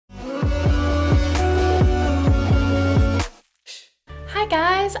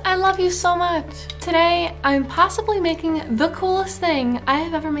guys, I love you so much. Today, I'm possibly making the coolest thing I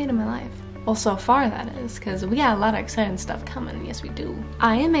have ever made in my life. Well, so far that is, because we got a lot of exciting stuff coming. Yes, we do.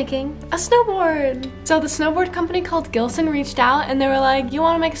 I am making a snowboard. So the snowboard company called Gilson reached out and they were like, you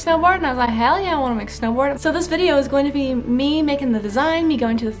want to make a snowboard? And I was like, hell yeah, I want to make a snowboard. So this video is going to be me making the design, me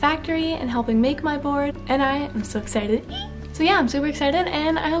going to the factory and helping make my board. And I am so excited. So yeah, I'm super excited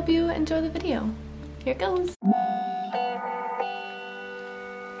and I hope you enjoy the video. Here it goes.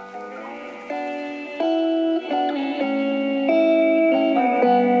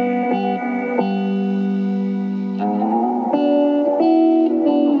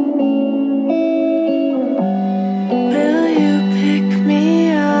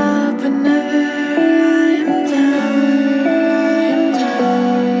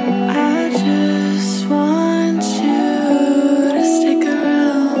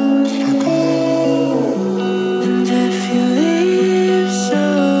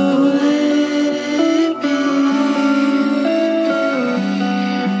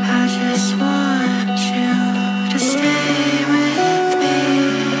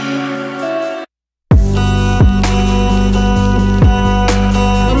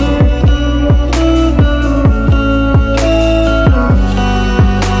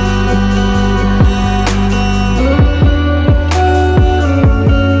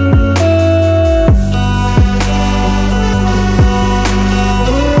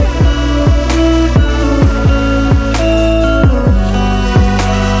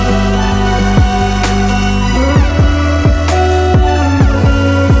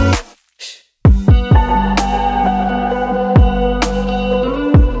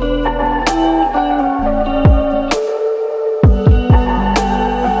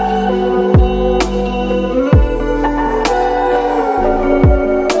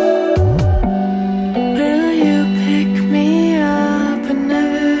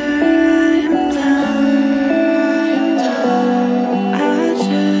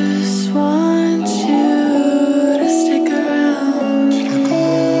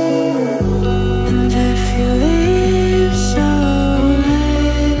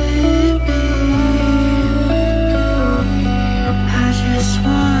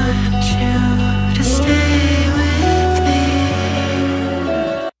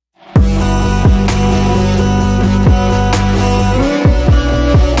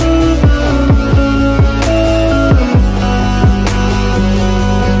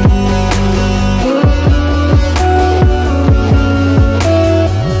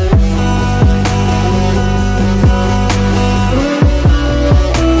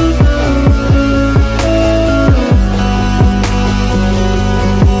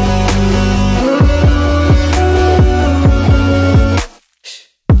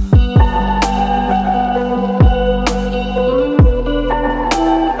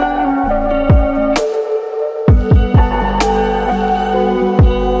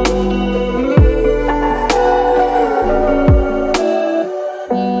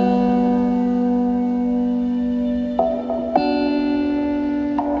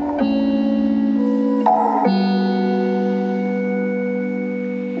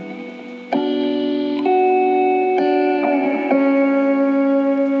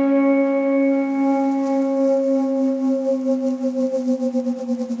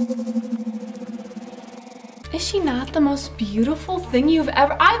 Is she not the most beautiful thing you've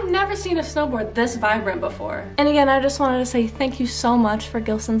ever— I've never seen a snowboard this vibrant before. And again, I just wanted to say thank you so much for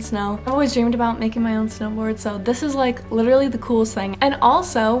Gilson Snow. I've always dreamed about making my own snowboard, so this is like literally the coolest thing. And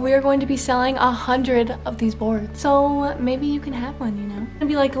also, we are going to be selling 100 of these boards. So maybe you can have one, you know? It's gonna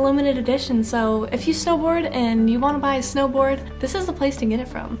be like a limited edition, so if you snowboard and you want to buy a snowboard, this is the place to get it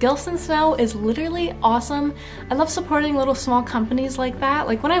from. Gilson Snow is literally awesome. I love supporting little small companies like that.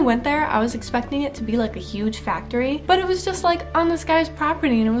 Like when I went there, I was expecting it to be like a huge factory, but it was just like on this guy's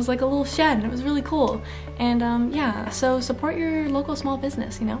property and it was like a little shed and it was really cool. And yeah, so support your local small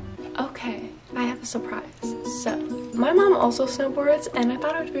business, you know? Okay, I have a surprise. So my mom also snowboards and I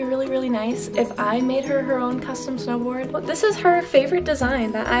thought it would be really nice if I made her own custom snowboard. Well, this is her favorite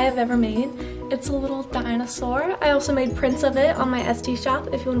design that I have ever made. It's a little dinosaur. I also made prints of it on my Etsy shop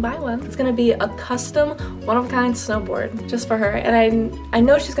if you want to buy one. It's gonna be a custom one-of-a-kind snowboard just for her, and I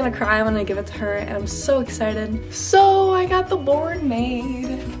know she's gonna cry when I give it to her, and I'm so excited. So I got the board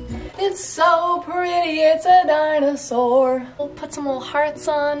made. It's so pretty, it's a dinosaur. We'll put some little hearts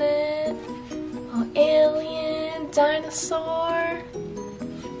on it. Little alien, dinosaur.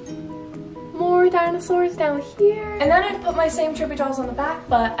 More dinosaurs down here. And then I put my same trippy dolls on the back,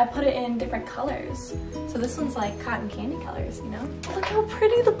 but I put it in different colors. So this one's like cotton candy colors, you know? Look how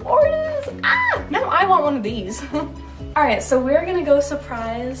pretty the board is. Ah! Now I want one of these. Alright, so we're gonna go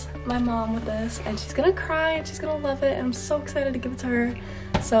surprise my mom with this, and she's gonna cry and she's gonna love it, and I'm so excited to give it to her.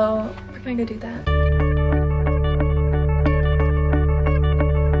 So we're gonna go do that.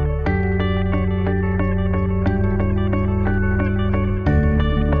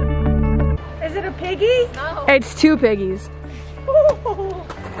 Is it a piggy? No. It's two piggies.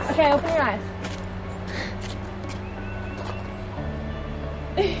 Okay, open your eyes.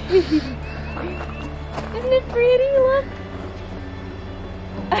 Isn't it pretty? Look.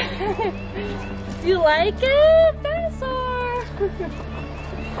 Do you like it? Dinosaur.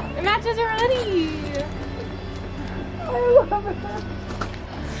 It matches your hoodie. I love it.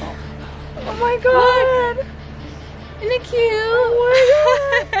 Oh my god. Look. Isn't it cute? Oh my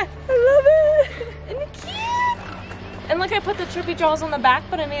god. I love it. Isn't it cute? And look, I put the trippy jaws on the back,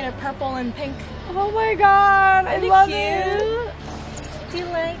 but I made it purple and pink. Oh my god. I love it. Do you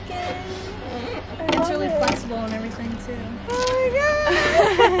like it? It's really flexible and everything too. Oh my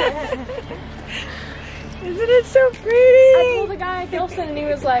god! Isn't it so pretty? I told the guy at Gilson and he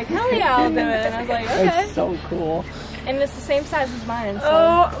was like, hell yeah, I'll do it. And I was like, okay. It's so cool. And it's the same size as mine. So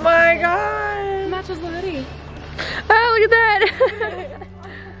oh my god! It matches the hoodie. Oh, look at that!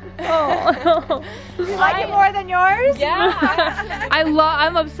 Oh. You like it more than yours? Yeah.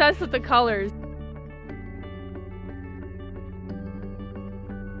 I'm obsessed with the colors.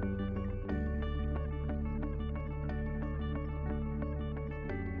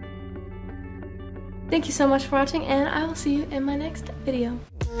 Thank you so much for watching, and I will see you in my next video.